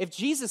 If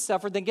Jesus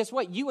suffered, then guess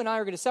what? You and I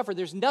are going to suffer.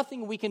 There's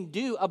nothing we can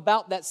do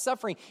about that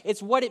suffering.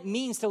 It's what it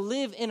means to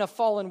live in a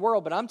fallen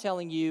world. But I'm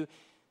telling you,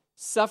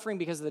 suffering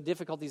because of the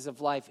difficulties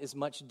of life is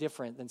much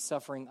different than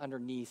suffering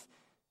underneath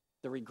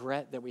the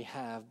regret that we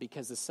have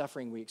because the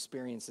suffering we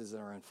experience is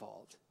our own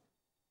fault,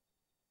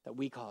 that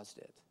we caused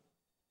it.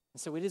 And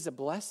so it is a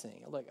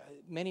blessing. Look,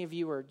 many of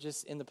you are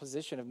just in the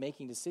position of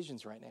making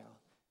decisions right now.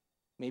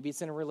 Maybe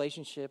it's in a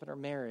relationship, in our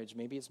marriage.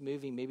 Maybe it's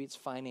moving. Maybe it's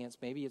finance.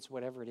 Maybe it's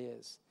whatever it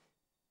is.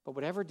 But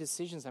whatever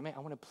decisions I make, I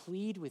want to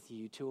plead with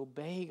you to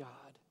obey God,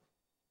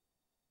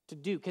 to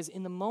do. Because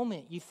in the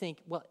moment you think,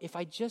 well, if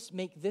I just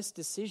make this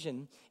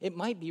decision, it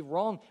might be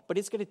wrong, but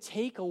it's going to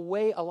take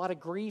away a lot of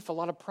grief, a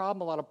lot of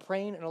problem, a lot of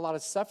pain, and a lot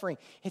of suffering.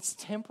 It's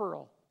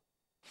temporal.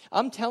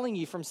 I'm telling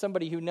you from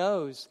somebody who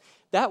knows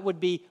that would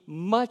be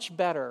much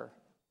better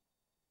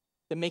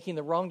than making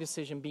the wrong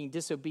decision, being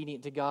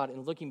disobedient to God,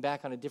 and looking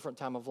back on a different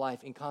time of life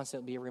and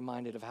constantly be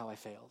reminded of how I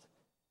failed.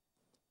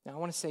 Now, I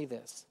want to say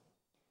this.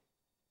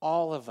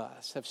 All of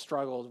us have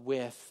struggled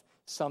with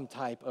some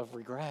type of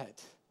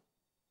regret.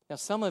 Now,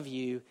 some of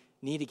you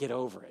need to get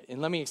over it.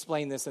 And let me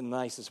explain this in the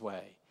nicest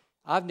way.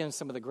 I've known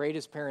some of the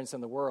greatest parents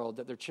in the world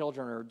that their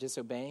children are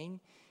disobeying,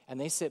 and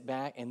they sit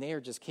back and they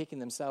are just kicking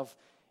themselves,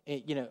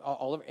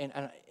 all over.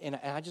 And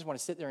I just want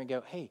to sit there and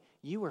go, hey,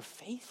 you were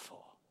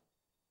faithful.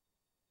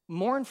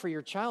 Mourn for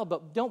your child,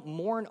 but don't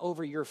mourn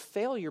over your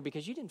failure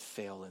because you didn't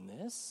fail in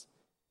this.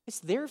 It's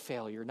their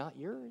failure, not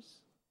yours.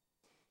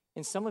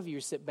 And some of you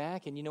sit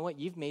back and you know what?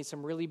 You've made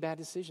some really bad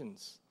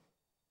decisions.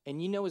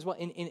 And you know as well,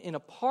 in a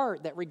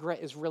part, that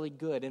regret is really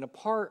good. In a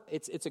part,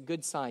 it's a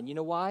good sign. You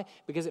know why?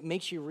 Because it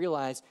makes you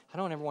realize, I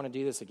don't ever want to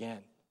do this again.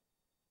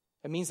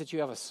 It means that you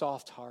have a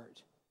soft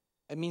heart.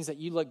 It means that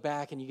you look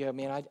back and you go,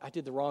 man, I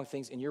did the wrong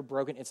things and you're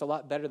broken. It's a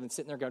lot better than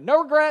sitting there going,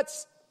 no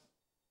regrets.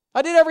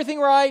 I did everything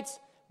right.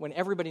 When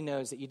everybody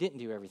knows that you didn't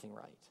do everything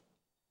right.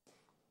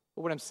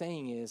 But what I'm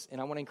saying is, and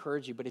I want to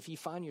encourage you, but if you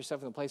find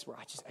yourself in a place where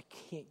I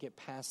can't get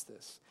past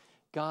this,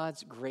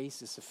 God's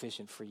grace is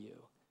sufficient for you.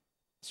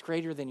 It's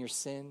greater than your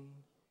sin.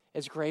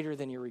 It's greater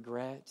than your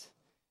regret.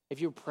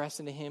 If you press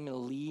into Him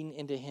and lean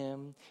into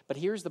Him. But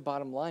here's the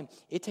bottom line.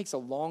 It takes a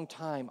long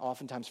time,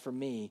 oftentimes for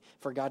me,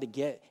 for God to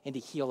get and to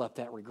heal up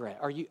that regret.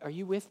 Are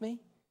you with me?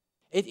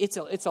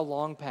 It's a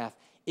long path.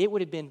 It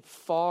would have been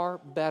far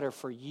better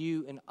for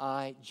you and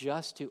I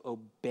just to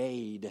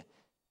obeyed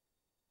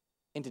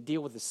and to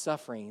deal with the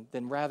suffering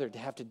than rather to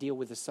have to deal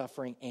with the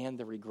suffering and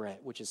the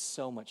regret, which is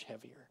so much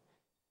heavier.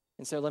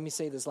 And so let me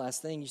say this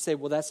last thing. You say,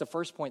 well, that's the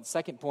first point.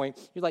 Second point,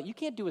 you're like, you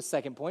can't do a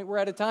second point. We're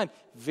out of time.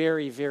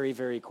 Very, very,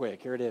 very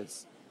quick. Here it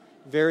is.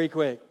 Very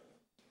quick.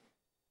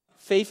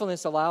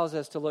 Faithfulness allows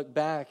us to look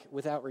back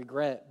without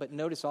regret, but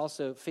notice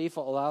also,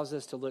 faithful allows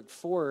us to look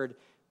forward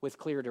with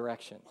clear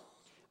direction.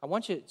 I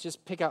want you to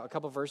just pick out a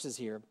couple verses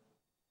here.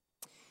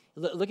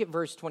 Look at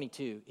verse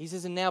 22. He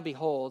says, and now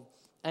behold,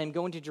 I am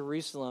going to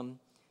Jerusalem,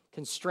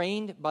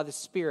 constrained by the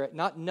Spirit,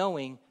 not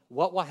knowing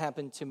what will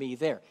happen to me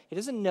there. He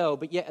doesn't know,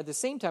 but yet at the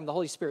same time, the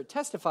Holy Spirit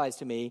testifies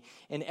to me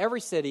in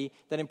every city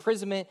that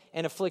imprisonment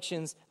and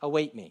afflictions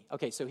await me.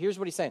 Okay, so here's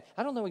what he's saying.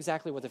 I don't know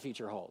exactly what the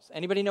future holds.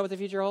 Anybody know what the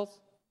future holds?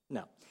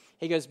 No.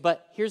 He goes,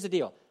 but here's the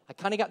deal. I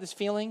kind of got this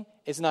feeling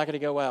it's not going to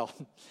go well.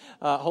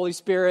 Holy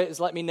Spirit has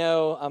let me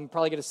know I'm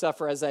probably going to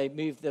suffer as I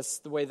move this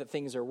the way that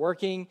things are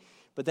working.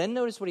 But then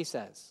notice what he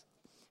says.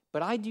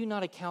 But I do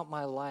not account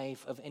my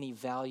life of any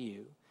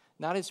value,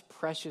 not as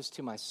precious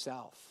to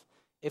myself,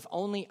 if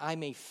only I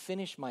may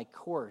finish my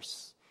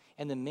course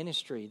and the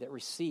ministry that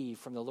received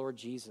from the Lord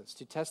Jesus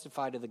to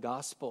testify to the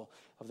gospel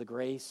of the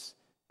grace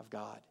of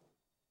God.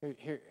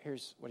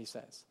 Here's what he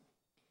says.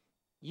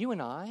 You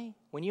and I,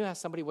 when you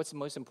ask somebody what's the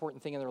most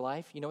important thing in their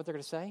life, you know what they're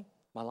going to say?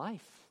 My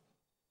life.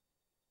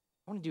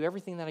 I want to do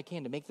everything that I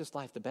can to make this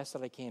life the best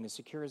that I can, as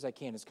secure as I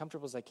can, as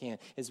comfortable as I can,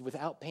 as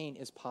without pain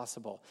as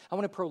possible. I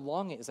want to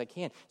prolong it as I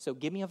can. So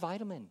give me a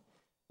vitamin.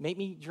 Make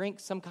me drink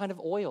some kind of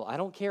oil. I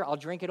don't care. I'll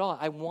drink it all.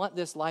 I want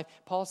this life.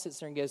 Paul sits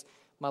there and goes,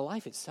 my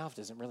life itself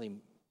that's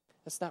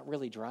not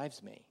really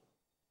drives me.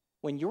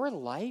 When your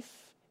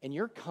life and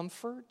your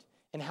comfort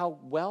and how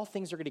well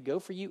things are going to go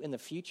for you in the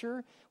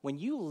future, when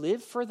you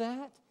live for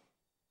that,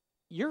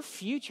 your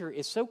future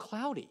is so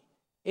cloudy.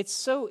 It's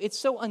so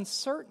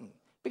uncertain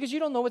because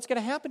you don't know what's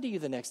going to happen to you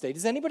the next day.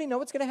 Does anybody know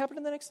what's going to happen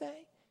in the next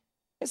day?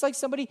 It's like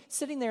somebody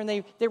sitting there and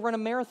they run a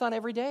marathon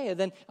every day, and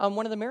then on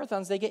one of the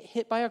marathons they get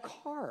hit by a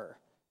car.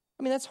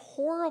 I mean, that's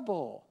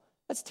horrible.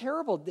 That's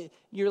terrible.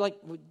 You're like,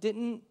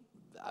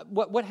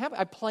 what happened?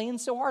 I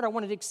planned so hard. I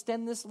wanted to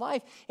extend this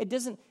life.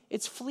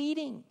 It's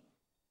fleeting.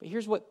 But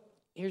here's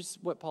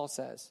what Paul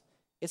says.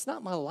 It's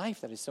not my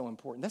life that is so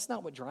important. That's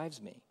not what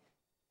drives me.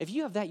 If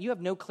you have that, you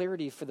have no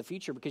clarity for the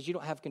future because you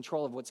don't have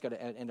control of what's going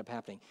to end up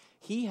happening.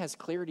 He has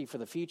clarity for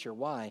the future.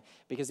 Why?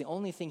 Because the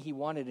only thing he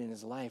wanted in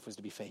his life was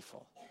to be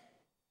faithful.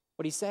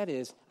 What he said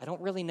is, I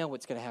don't really know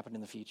what's going to happen in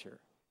the future.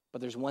 But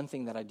there's one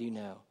thing that I do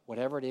know.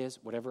 Whatever it is,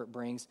 whatever it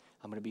brings,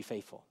 I'm going to be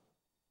faithful.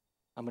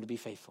 I'm going to be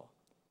faithful.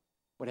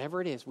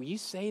 Whatever it is. Will you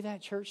say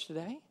that, church,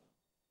 today?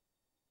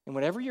 And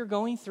whatever you're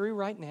going through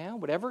right now,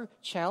 whatever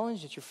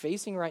challenge that you're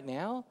facing right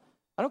now,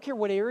 I don't care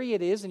what area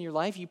it is in your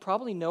life, you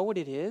probably know what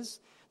it is,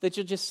 that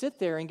you'll just sit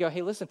there and go,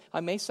 hey, listen, I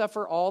may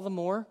suffer all the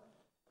more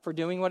for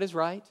doing what is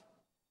right.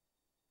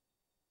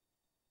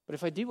 But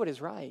if I do what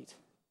is right,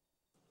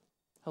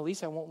 at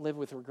least I won't live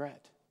with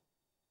regret.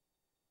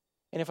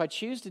 And if I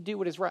choose to do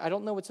what is right, I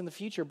don't know what's in the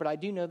future, but I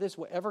do know this,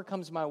 whatever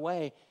comes my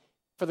way,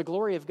 for the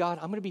glory of God,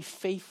 I'm going to be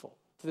faithful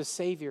to the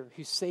Savior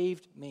who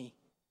saved me.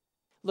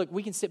 Look,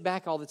 we can sit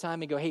back all the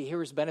time and go, hey,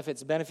 here's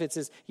benefits. The benefits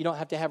is you don't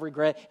have to have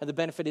regret. And the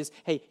benefit is,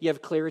 hey, you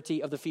have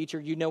clarity of the future.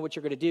 You know what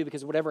you're going to do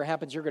because whatever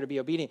happens, you're going to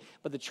be obedient.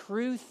 But the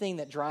true thing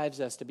that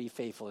drives us to be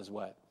faithful is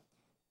what?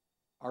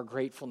 Our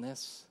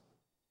gratefulness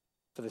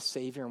for the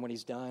Savior and what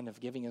he's done of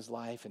giving his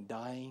life and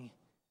dying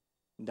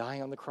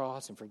on the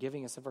cross and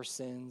forgiving us of our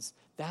sins.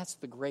 That's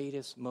the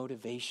greatest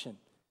motivation.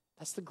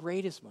 That's the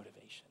greatest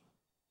motivation.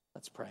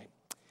 Let's pray.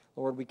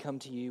 Lord, we come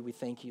to you. We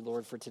thank you,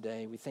 Lord, for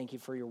today. We thank you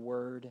for your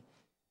word.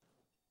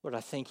 Lord, I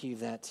thank you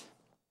that,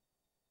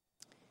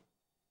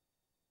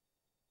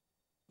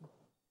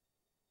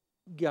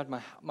 God,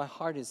 my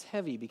heart is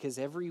heavy because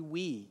every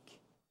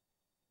week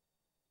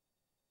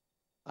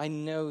I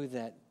know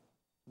that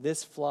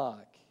this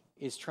flock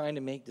is trying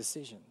to make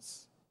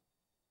decisions.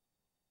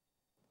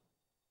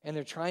 And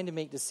they're trying to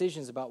make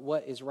decisions about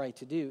what is right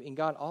to do. And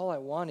God, all I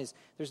want is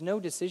there's no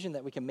decision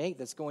that we can make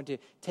that's going to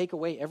take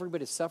away every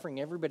bit of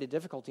suffering, every bit of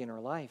difficulty in our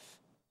life.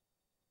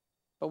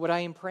 But what I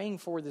am praying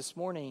for this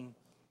morning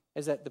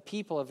is that the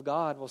people of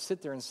God will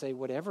sit there and say,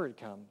 whatever it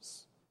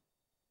comes,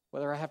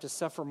 whether I have to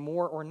suffer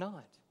more or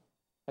not,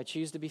 I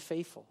choose to be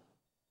faithful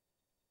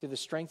through the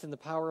strength and the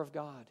power of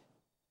God,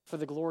 for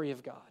the glory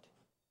of God.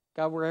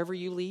 God, wherever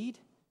you lead,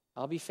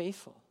 I'll be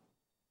faithful.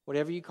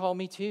 Whatever you call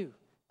me to,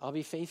 I'll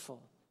be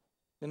faithful.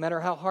 No matter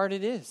how hard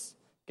it is,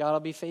 God, I'll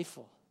be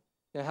faithful.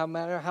 No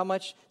matter how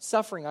much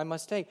suffering I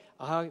must take,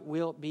 I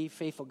will be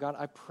faithful. God,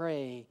 I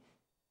pray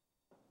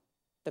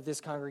that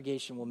this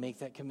congregation will make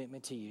that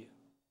commitment to you.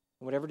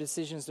 And whatever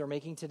decisions they're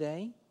making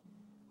today,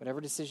 whatever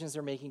decisions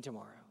they're making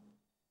tomorrow,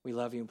 we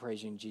love you and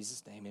praise you in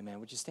Jesus' name. Amen.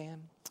 Would you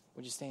stand?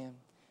 Would you stand?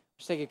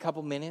 Just take a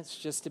couple minutes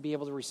just to be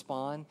able to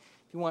respond.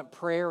 If you want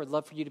prayer, I'd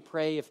love for you to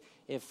pray.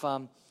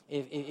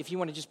 If you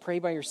want to just pray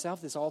by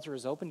yourself, this altar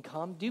is open.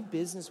 Come, do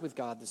business with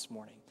God this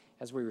morning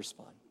as we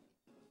respond.